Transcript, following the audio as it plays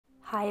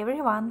Hi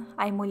everyone,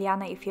 I'm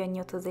Uliana if you're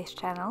new to this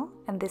channel,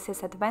 and this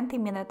is a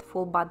 20-minute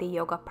full body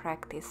yoga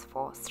practice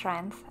for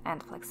strength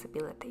and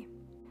flexibility.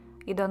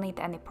 You don't need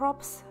any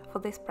props for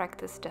this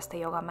practice, just a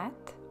yoga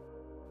mat.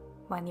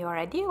 When you're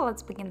ready,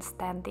 let's begin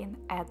standing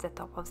at the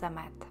top of the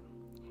mat.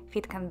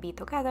 Feet can be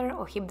together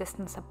or hip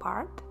distance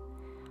apart.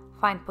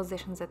 Find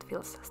positions that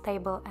feels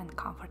stable and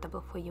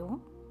comfortable for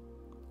you.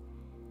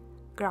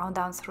 Ground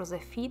down through the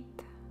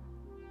feet,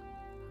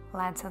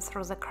 lengthen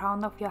through the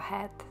crown of your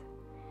head.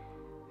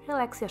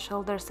 Relax your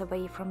shoulders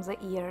away from the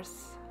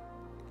ears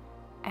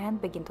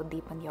and begin to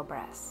deepen your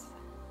breath.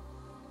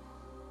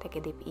 Take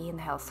a deep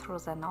inhale through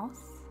the nose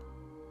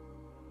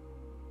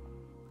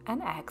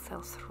and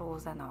exhale through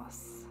the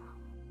nose.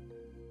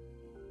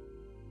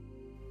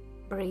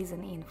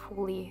 Breathing in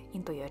fully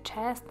into your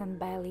chest and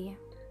belly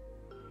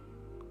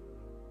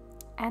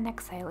and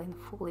exhaling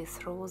fully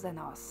through the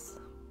nose.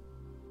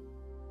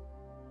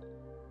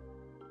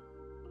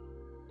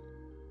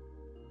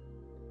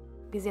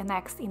 With your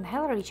next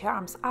inhale, reach your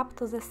arms up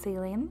to the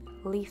ceiling,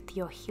 lift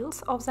your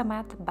heels off the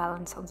mat,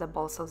 balance on the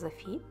balls of the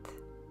feet.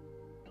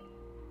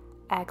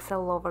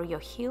 Exhale, lower your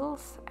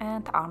heels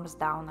and arms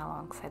down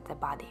alongside the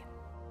body.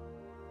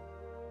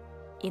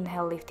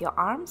 Inhale, lift your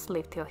arms,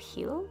 lift your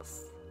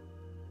heels.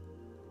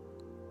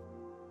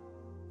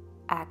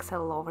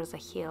 Exhale, lower the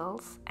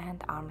heels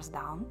and arms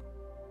down.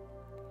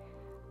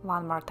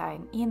 One more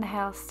time,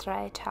 inhale,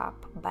 stretch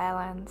up,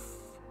 balance.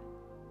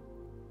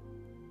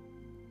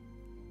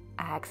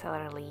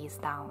 Exhale, release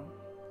down.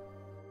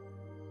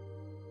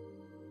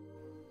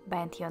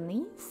 Bend your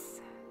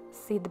knees,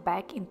 sit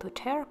back into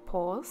chair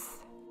pose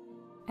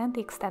and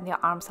extend your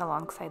arms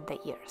alongside the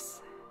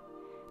ears.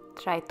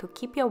 Try to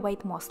keep your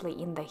weight mostly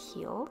in the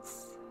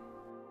heels.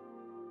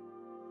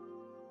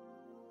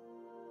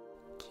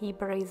 Keep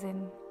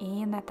breathing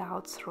in and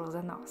out through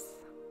the nose.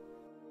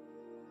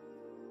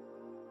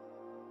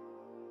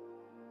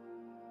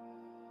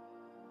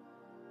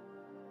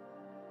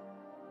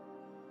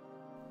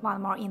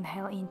 One more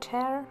inhale in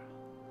chair.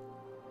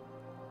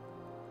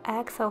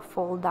 Exhale,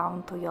 fall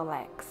down to your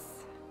legs.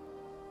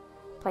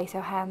 Place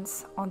your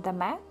hands on the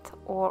mat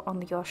or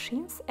on your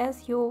shins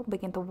as you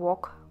begin to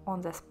walk on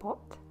the spot.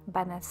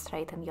 Bend and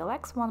straighten your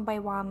legs one by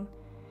one,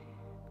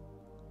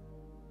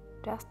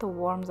 just to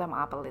warm them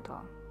up a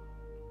little.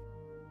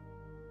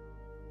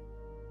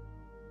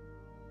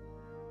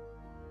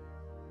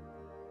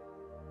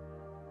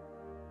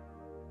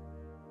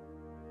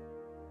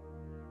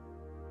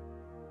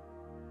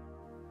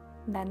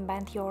 Then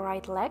bend your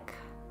right leg,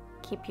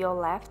 keep your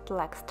left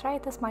leg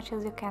straight as much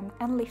as you can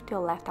and lift your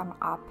left arm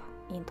up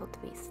into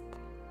twist.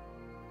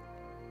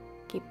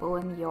 Keep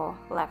pulling your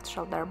left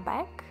shoulder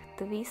back,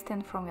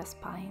 twisting from your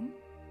spine.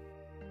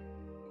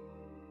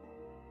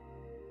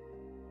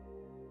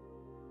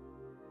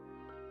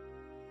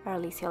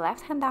 Release your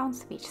left hand down,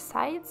 switch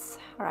sides,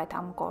 right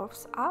arm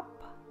curves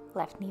up,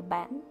 left knee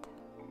bend.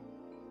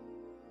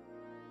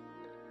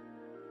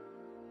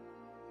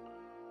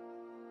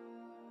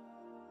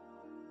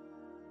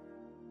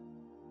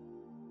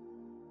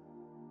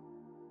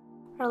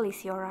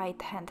 Release your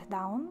right hand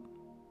down,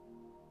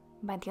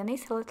 bend your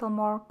knees a little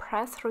more,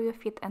 press through your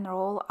feet and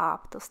roll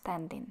up to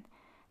standing.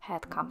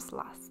 Head comes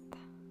last.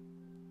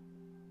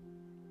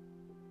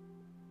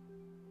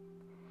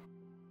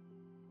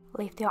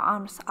 Lift your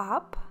arms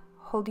up,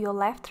 hold your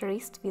left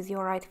wrist with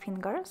your right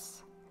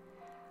fingers.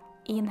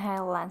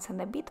 Inhale, lengthen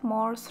a bit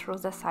more through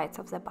the sides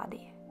of the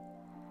body.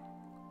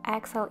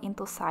 Exhale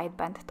into side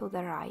bend to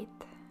the right.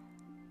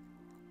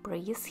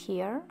 Breathe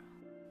here,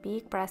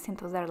 big breath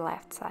into the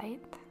left side.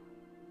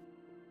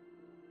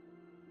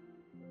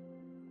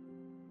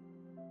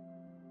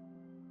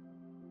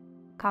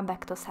 Come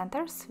back to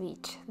center,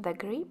 switch the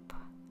grip.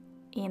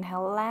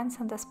 Inhale,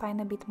 lengthen the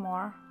spine a bit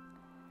more.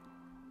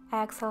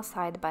 Exhale,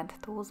 side bend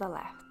to the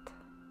left.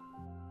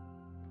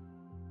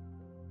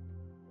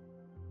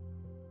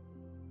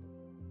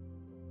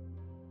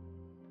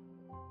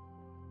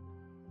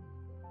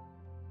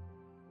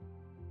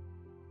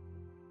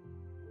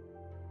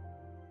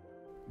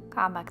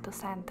 Come back to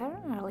center,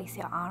 release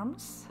your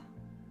arms.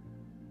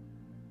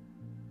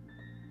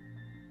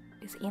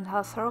 With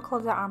inhale, circle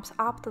the arms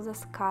up to the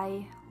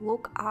sky,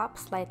 look up,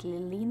 slightly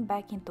lean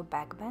back into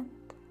back bend.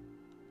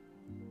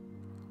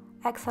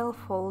 Exhale,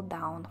 fall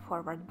down,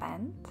 forward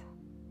bend.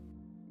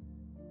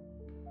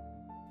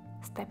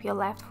 Step your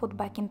left foot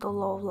back into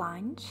low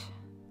lunge.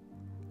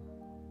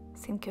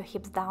 Sink your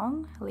hips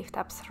down, lift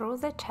up through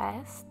the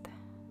chest.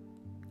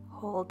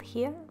 Hold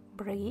here,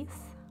 breathe.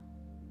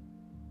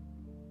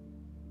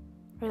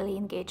 Really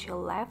engage your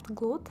left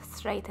glute,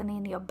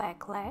 straightening your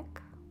back leg.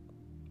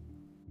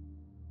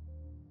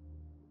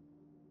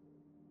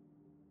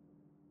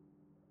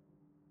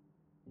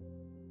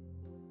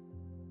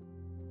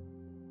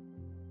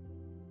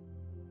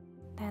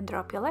 Then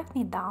drop your left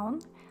knee down,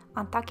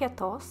 untuck your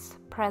toes,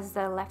 press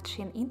the left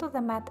shin into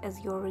the mat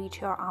as you reach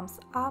your arms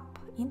up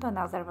into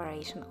another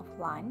variation of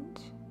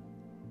lunge.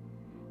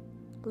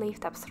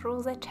 Lift up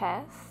through the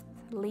chest,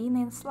 lean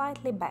in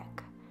slightly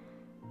back,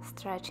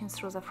 stretching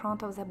through the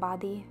front of the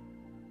body.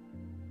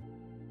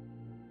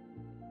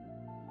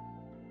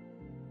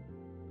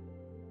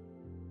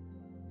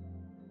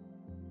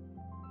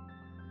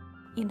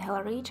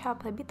 Inhale, reach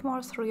up a bit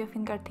more through your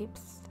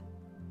fingertips.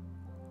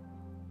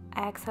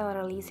 Exhale,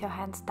 release your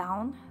hands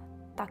down.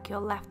 Tuck your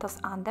left toes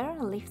under,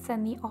 lift the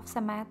knee off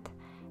the mat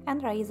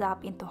and raise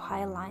up into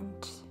high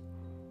lunge.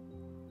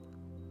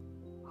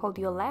 Hold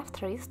your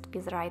left wrist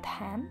with right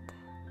hand.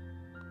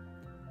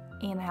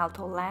 Inhale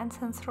to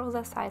lengthen through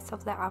the sides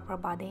of the upper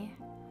body.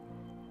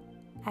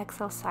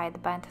 Exhale,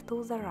 side bend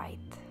to the right.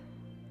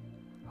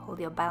 Hold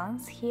your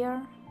balance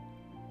here.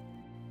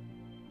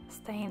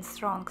 Staying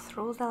strong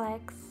through the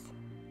legs.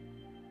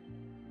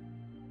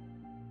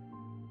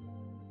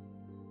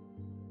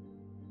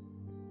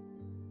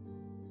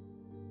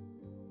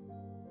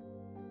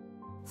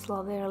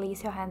 Slowly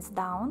release your hands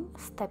down.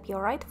 Step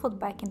your right foot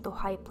back into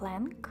high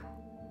plank.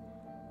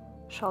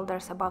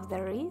 Shoulders above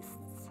the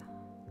wrists.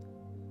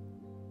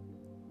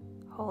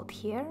 Hold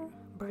here.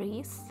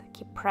 Breathe.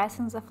 Keep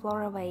pressing the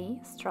floor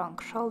away. Strong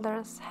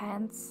shoulders,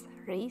 hands,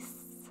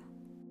 wrists.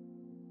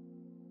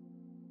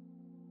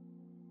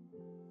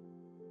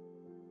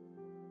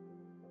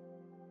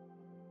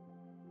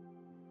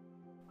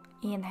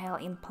 Inhale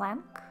in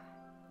plank.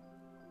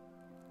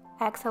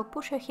 Exhale,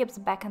 push your hips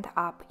back and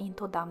up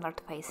into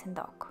downward facing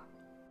dog.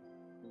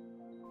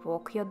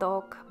 Walk your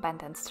dog,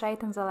 bend and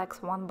straighten the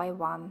legs one by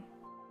one.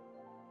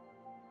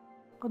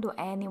 Or do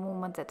any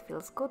movement that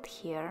feels good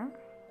here.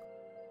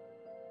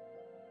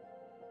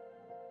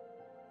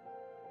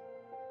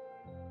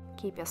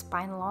 Keep your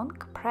spine long,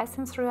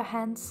 pressing through your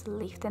hands,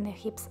 lifting your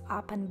hips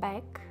up and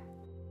back.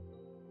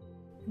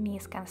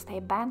 Knees can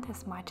stay bent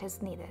as much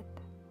as needed.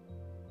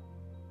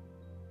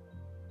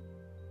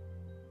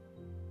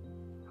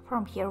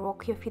 From here,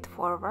 walk your feet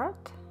forward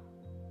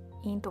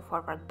into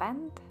forward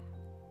bend.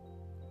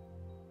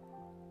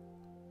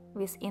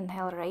 With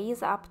inhale,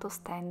 raise up to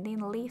standing,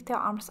 lift your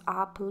arms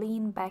up,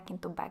 lean back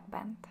into back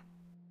bend.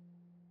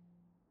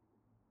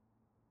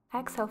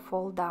 Exhale,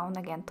 fall down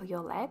again to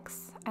your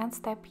legs and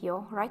step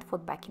your right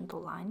foot back into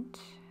lunge.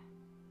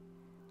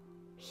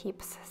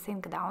 Hips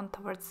sink down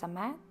towards the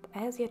mat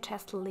as your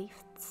chest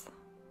lifts.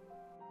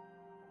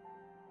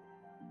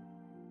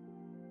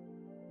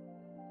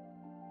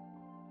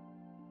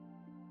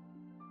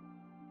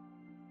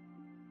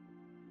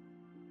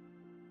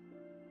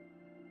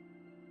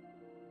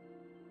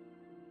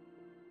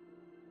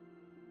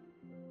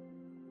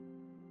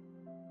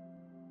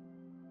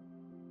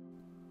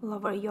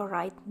 Lower your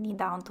right knee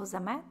down to the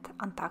mat,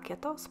 untuck your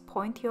toes,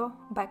 point your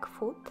back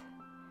foot.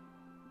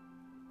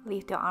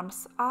 Lift your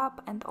arms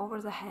up and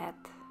over the head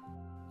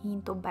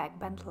into back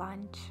bend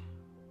lunge.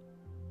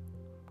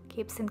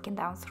 Keep sinking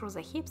down through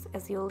the hips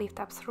as you lift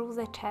up through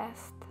the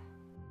chest.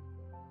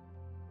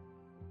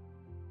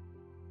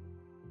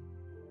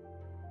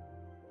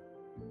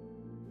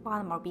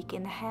 One more big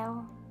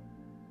inhale.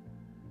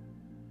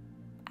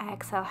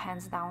 Exhale,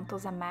 hands down to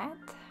the mat.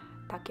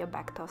 Tuck your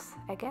back toes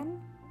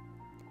again.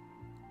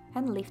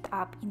 And lift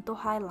up into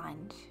high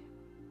lunge.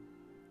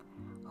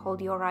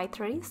 Hold your right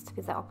wrist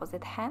with the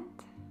opposite hand.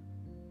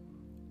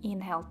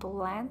 Inhale to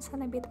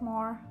lengthen a bit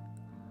more.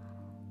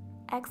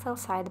 Exhale,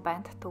 side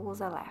bend to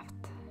the left.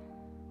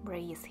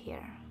 Breathe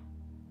here.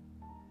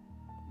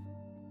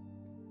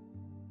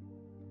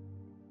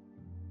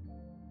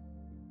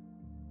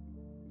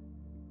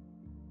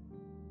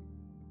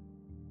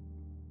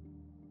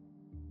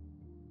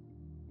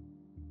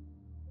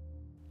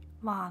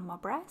 One more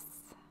breath.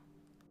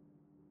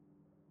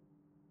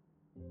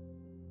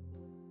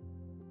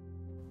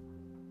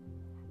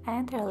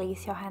 And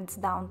release your hands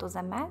down to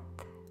the mat.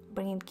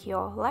 Bring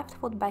your left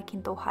foot back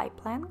into high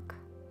plank.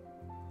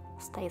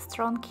 Stay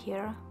strong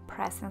here,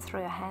 pressing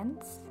through your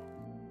hands.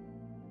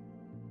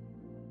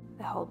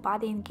 The whole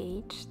body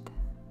engaged.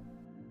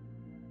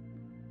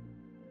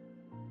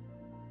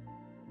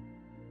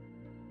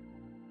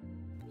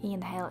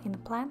 Inhale in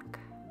plank.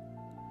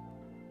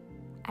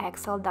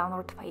 Exhale,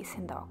 downward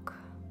facing dog.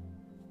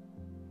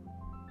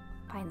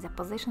 Find the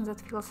position that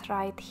feels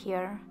right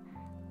here.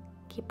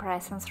 Keep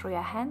pressing through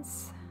your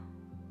hands.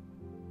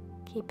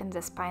 Keeping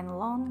the spine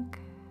long,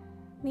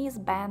 knees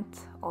bent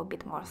or a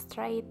bit more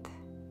straight,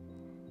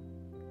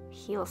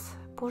 heels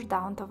push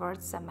down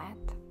towards the mat.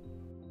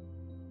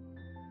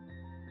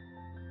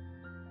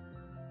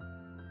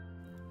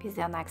 With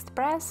your next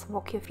breath,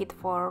 walk your feet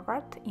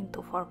forward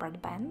into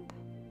forward bend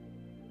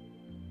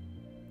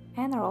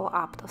and roll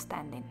up to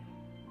standing.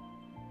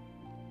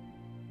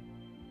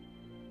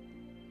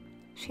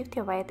 Shift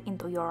your weight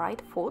into your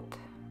right foot,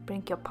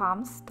 bring your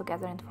palms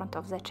together in front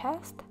of the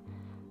chest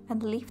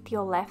and lift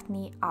your left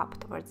knee up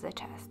towards the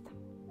chest.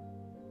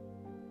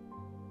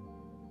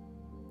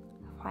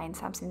 Find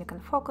something you can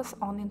focus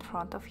on in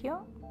front of you.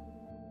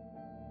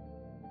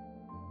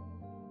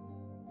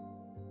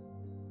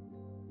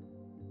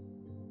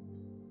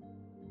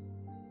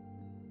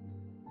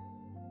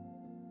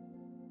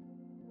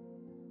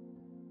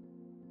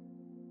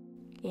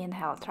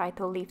 Inhale, try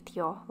to lift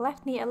your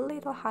left knee a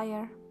little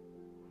higher.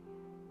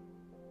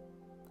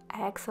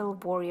 Exhale,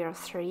 warrior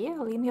 3,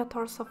 lean your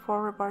torso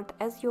forward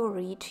as you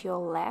reach your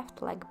left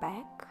leg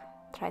back.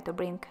 Try to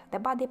bring the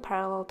body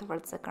parallel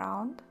towards the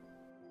ground.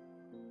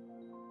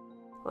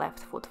 Left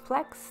foot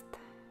flexed,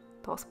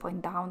 toes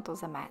point down to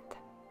the mat.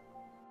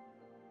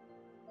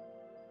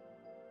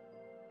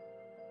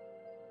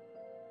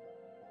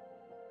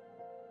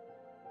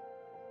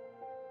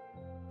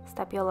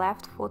 Step your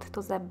left foot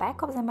to the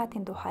back of the mat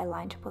into high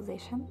lunge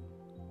position.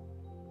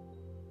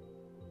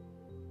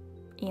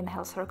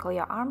 Inhale, circle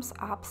your arms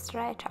up,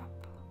 stretch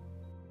up.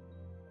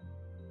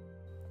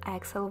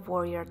 Exhale,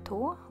 warrior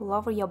two.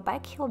 Lower your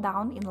back heel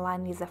down in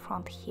line with the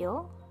front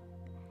heel.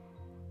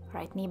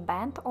 Right knee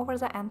bent over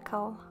the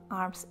ankle,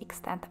 arms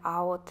extend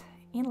out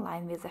in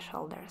line with the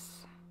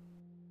shoulders.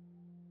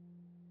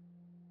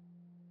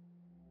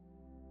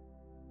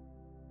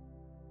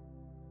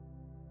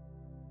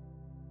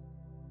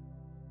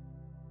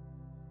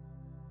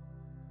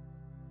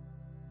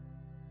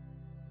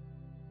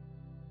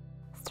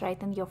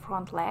 Straighten your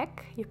front leg.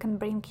 You can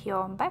bring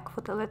your back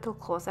foot a little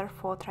closer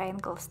for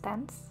triangle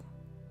stance.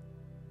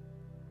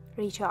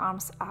 Reach your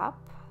arms up,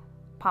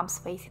 palms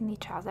facing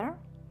each other,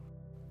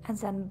 and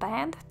then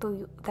bend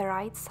to the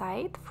right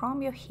side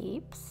from your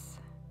hips,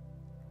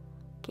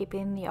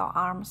 keeping your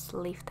arms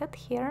lifted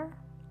here.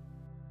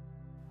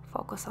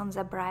 Focus on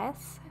the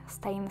breath,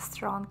 staying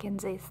strong in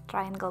this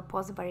triangle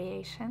pose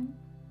variation.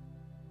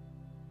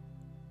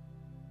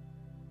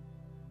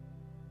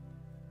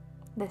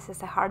 This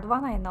is a hard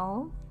one, I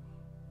know.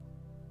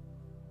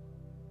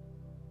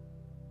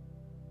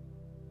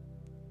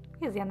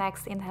 With your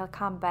next inhale,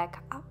 come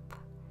back up.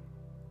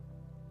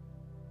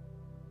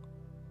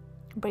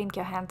 Bring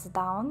your hands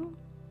down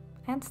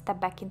and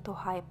step back into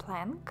high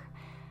plank.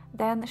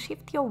 Then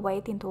shift your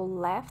weight into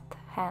left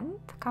hand,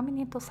 coming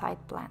into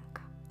side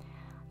plank.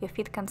 Your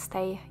feet can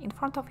stay in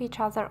front of each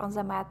other on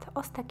the mat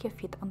or stack your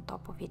feet on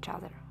top of each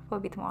other for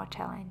a bit more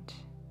challenge.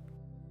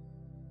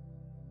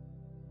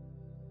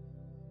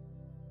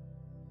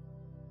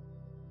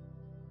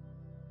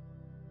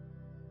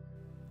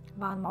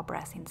 One more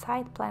breath in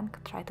side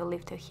plank. Try to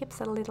lift your hips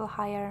a little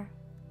higher.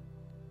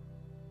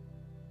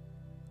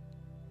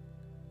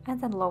 And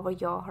then lower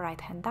your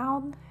right hand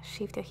down,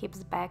 shift your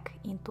hips back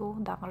into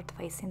downward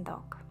facing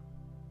dog.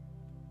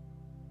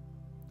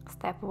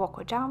 Step, walk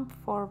or jump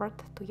forward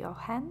to your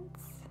hands.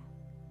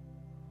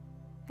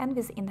 And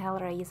with inhale,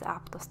 raise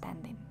up to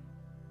standing.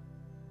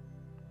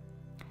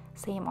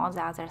 Same on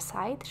the other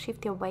side,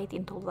 shift your weight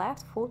into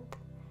left foot,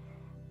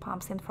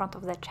 palms in front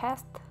of the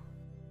chest.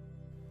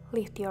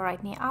 Lift your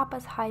right knee up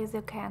as high as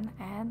you can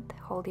and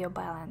hold your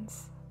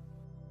balance.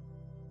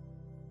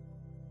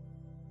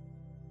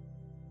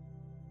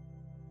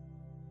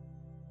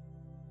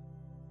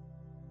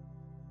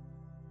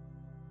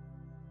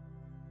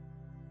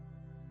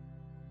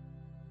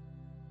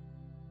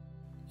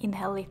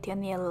 Inhale, lift your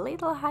knee a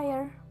little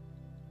higher.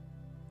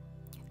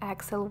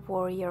 Exhale,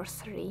 warrior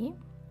three.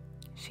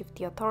 Shift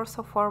your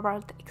torso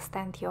forward,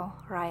 extend your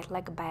right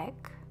leg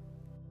back.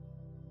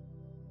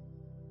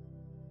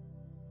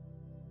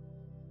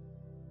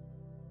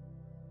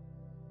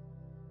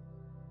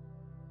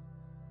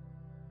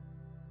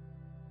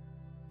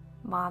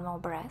 One more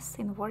breath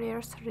in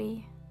warrior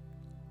three.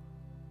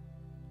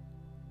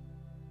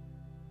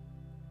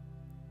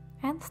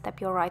 And step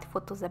your right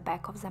foot to the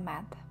back of the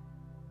mat.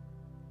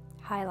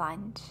 High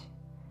lunge.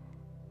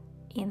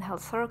 Inhale,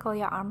 circle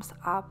your arms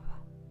up.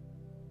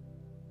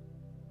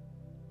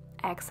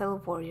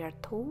 Exhale, warrior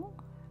two.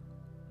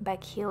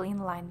 Back heel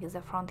in line with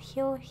the front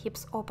heel,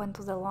 hips open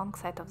to the long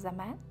side of the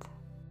mat.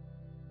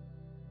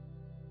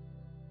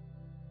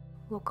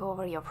 Look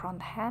over your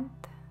front hand,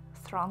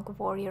 strong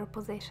warrior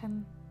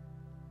position.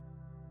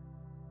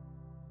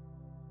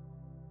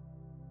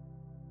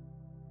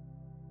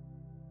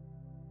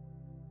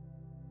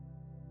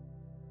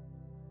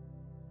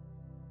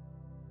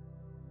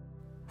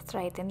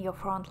 Straighten your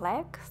front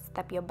leg,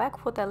 step your back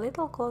foot a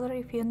little closer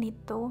if you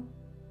need to.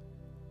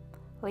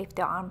 Lift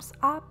your arms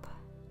up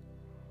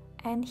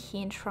and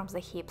hinge from the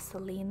hips,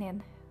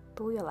 leaning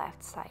to your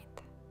left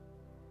side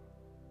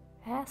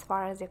as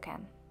far as you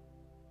can.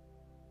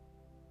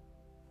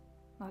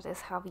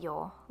 Notice how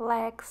your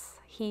legs,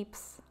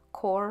 hips,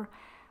 core,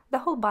 the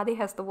whole body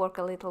has to work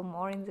a little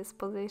more in this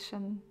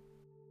position.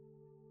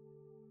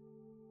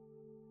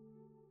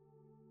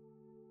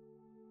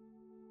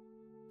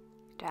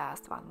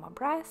 Just one more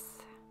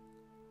breath.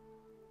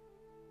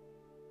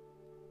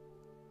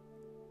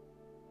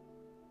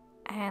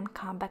 And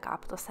come back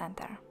up to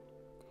center.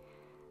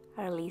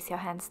 Release your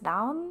hands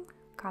down,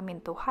 come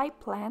into high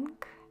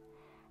plank,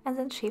 and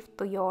then shift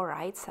to your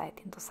right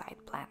side into side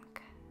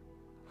plank.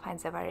 Find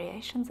the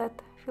variation that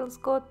feels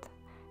good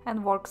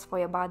and works for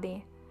your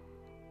body.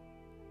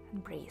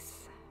 And breathe,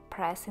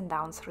 pressing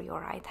down through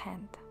your right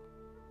hand.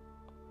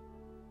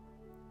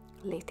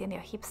 Lifting your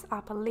hips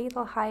up a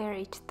little higher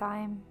each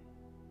time.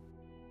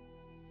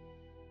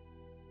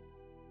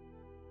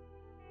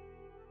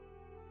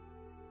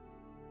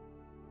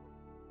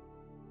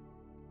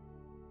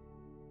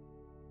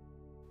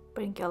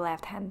 Bring your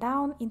left hand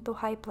down into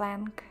high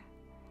plank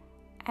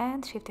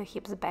and shift your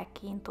hips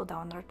back into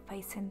downward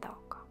facing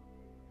dog.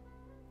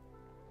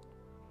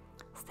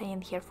 Stay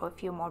in here for a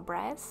few more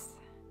breaths.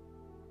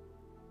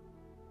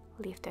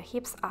 Lift your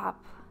hips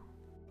up,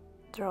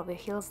 draw your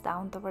heels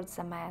down towards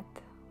the mat,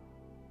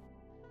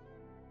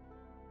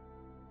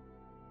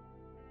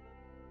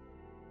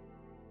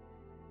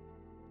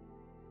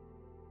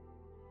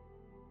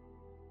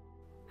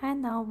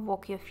 And now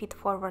walk your feet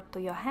forward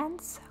to your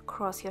hands,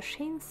 cross your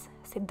shins,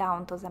 sit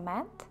down to the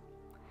mat,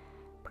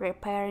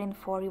 preparing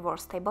for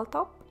reverse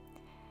tabletop.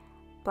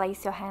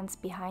 Place your hands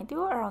behind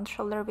you, around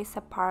shoulder width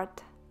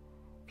apart,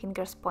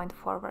 fingers point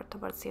forward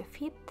towards your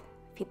feet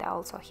are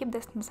also hip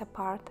distance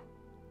apart.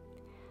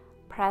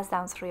 Press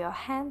down through your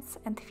hands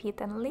and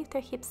feet and lift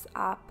your hips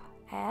up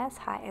as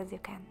high as you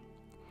can.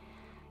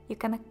 You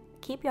can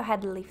keep your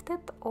head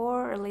lifted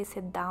or release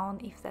it down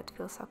if that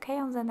feels okay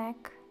on the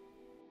neck.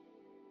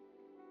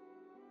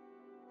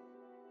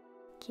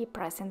 Keep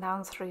pressing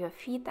down through your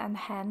feet and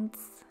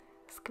hands,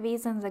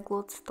 squeezing the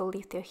glutes to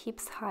lift your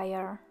hips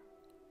higher.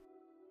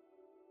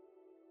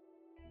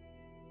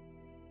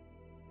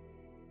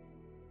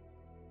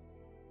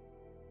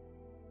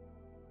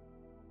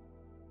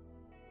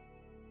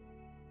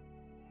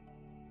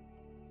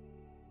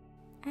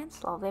 And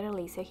slowly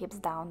release your hips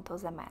down to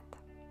the mat.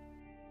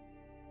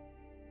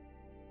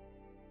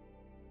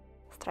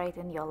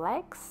 Straighten your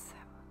legs,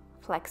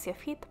 flex your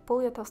feet,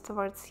 pull your toes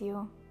towards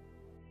you.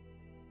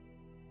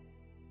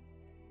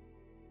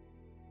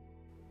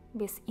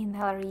 With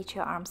inhale, reach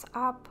your arms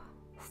up,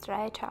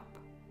 stretch up.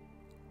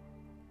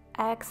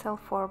 Exhale,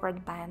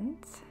 forward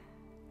bend.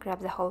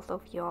 Grab the hold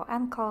of your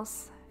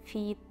ankles,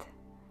 feet,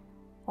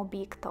 or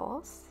big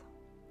toes.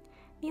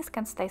 Knees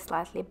can stay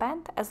slightly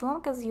bent as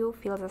long as you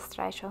feel the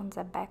stretch on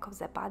the back of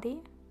the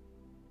body.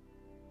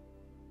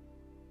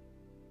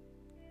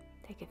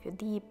 Take a few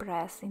deep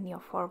breaths in your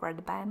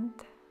forward bend.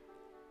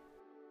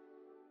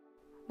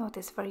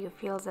 Notice where you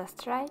feel the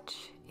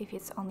stretch, if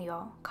it's on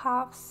your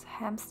calves,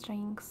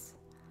 hamstrings,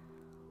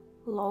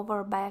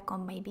 lower back, or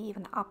maybe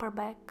even upper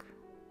back.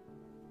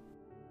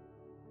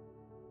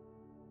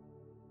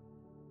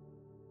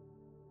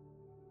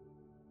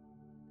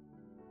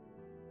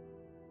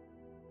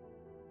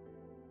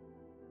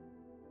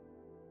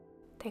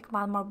 Take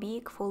one more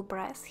big full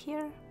breath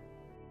here.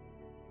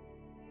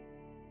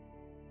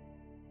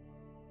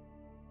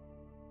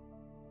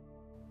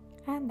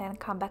 And then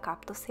come back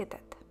up to seated.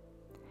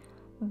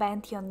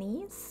 Bend your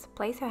knees,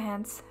 place your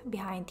hands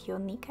behind your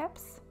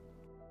kneecaps.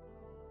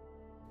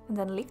 And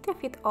then lift your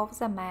feet off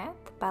the mat,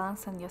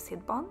 balance on your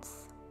sit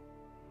bones.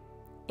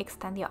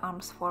 Extend your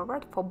arms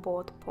forward for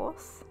both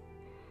poses.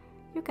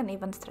 You can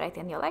even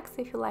straighten your legs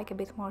if you like a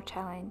bit more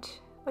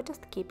challenge, or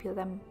just keep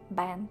them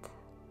bent,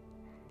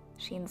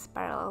 shins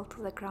parallel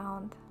to the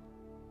ground.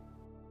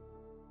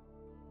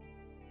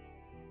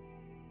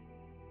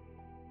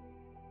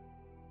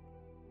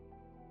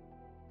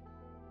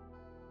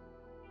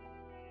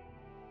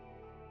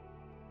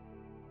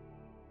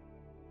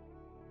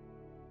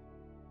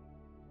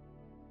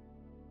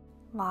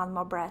 One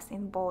more breath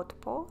in both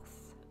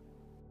poses.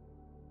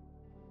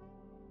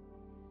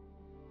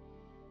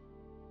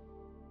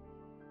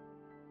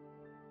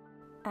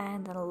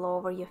 And then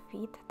lower your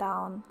feet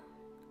down,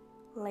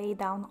 lay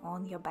down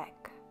on your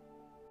back.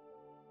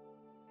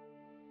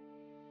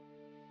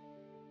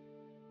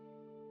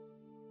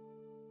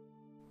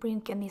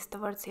 Bring your knees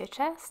towards your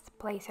chest,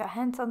 place your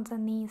hands on the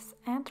knees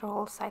and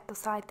roll side to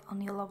side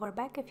on your lower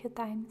back a few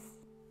times.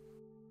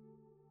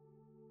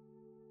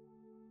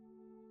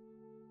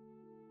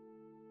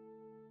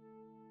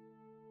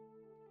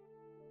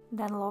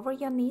 Then lower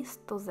your knees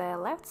to the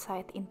left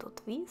side into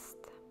twist.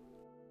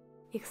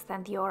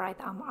 Extend your right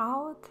arm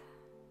out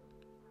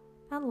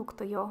and look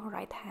to your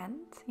right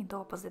hand in the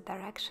opposite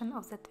direction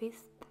of the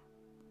twist.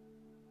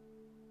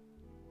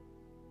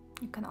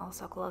 You can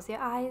also close your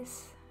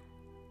eyes.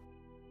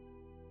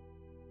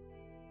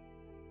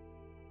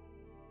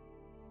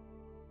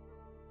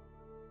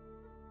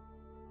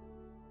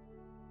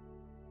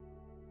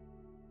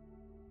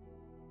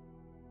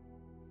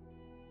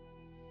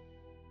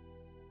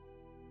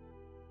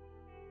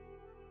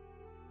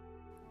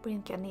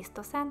 Bring your knees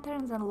to center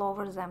and then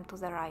lower them to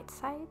the right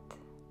side.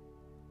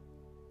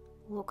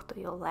 Look to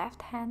your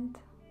left hand,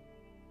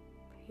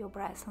 your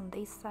breath on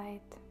this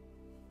side.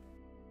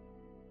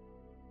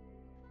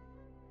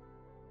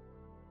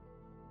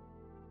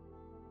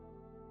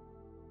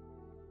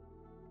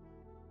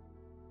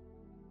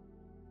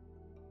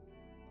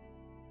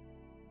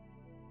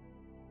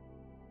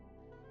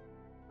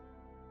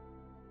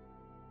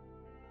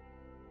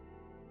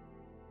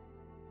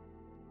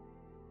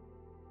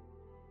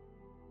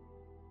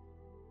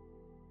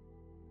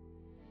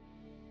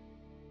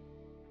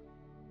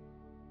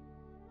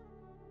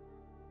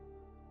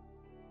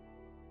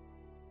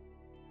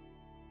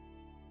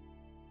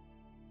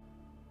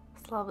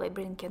 Slowly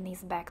bring your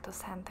knees back to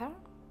center.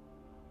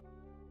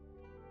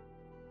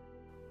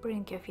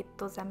 Bring your feet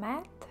to the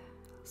mat,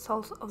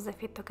 soles of the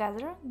feet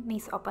together,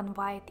 knees open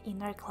wide in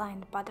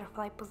reclined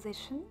butterfly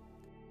position.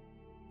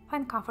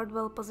 Find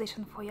comfortable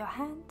position for your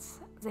hands.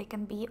 They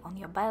can be on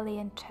your belly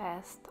and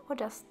chest or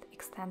just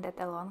extended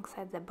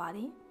alongside the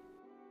body.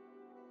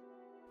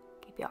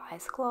 Keep your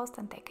eyes closed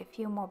and take a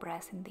few more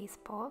breaths in this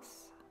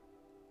pose.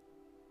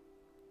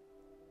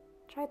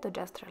 Try to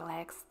just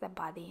relax the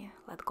body,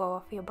 let go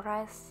of your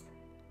breath,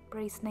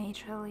 breathe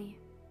naturally.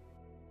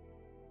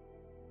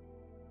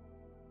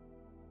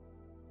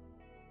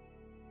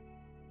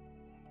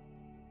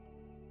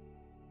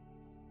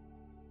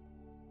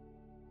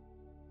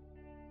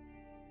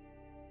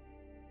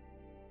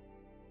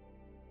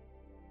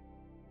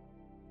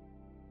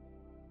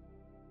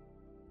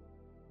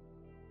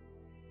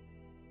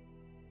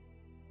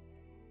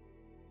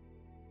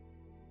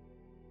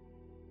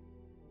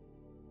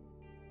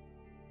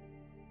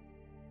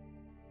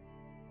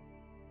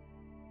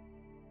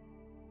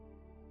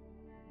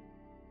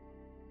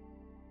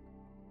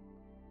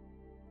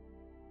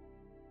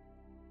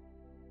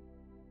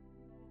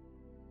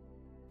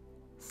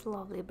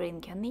 Slowly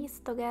bring your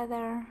knees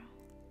together,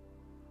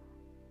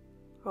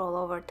 roll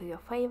over to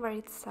your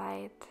favorite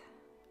side,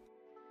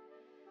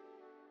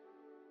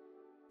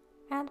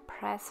 and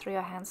press through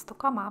your hands to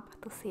come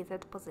up to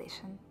seated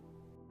position.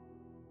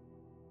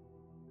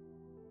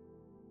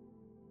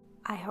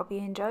 I hope you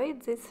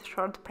enjoyed this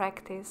short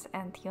practice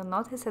and you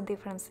notice a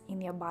difference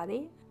in your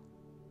body.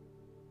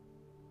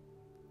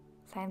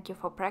 Thank you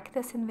for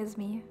practicing with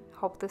me.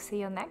 Hope to see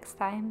you next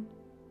time.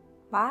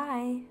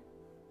 Bye!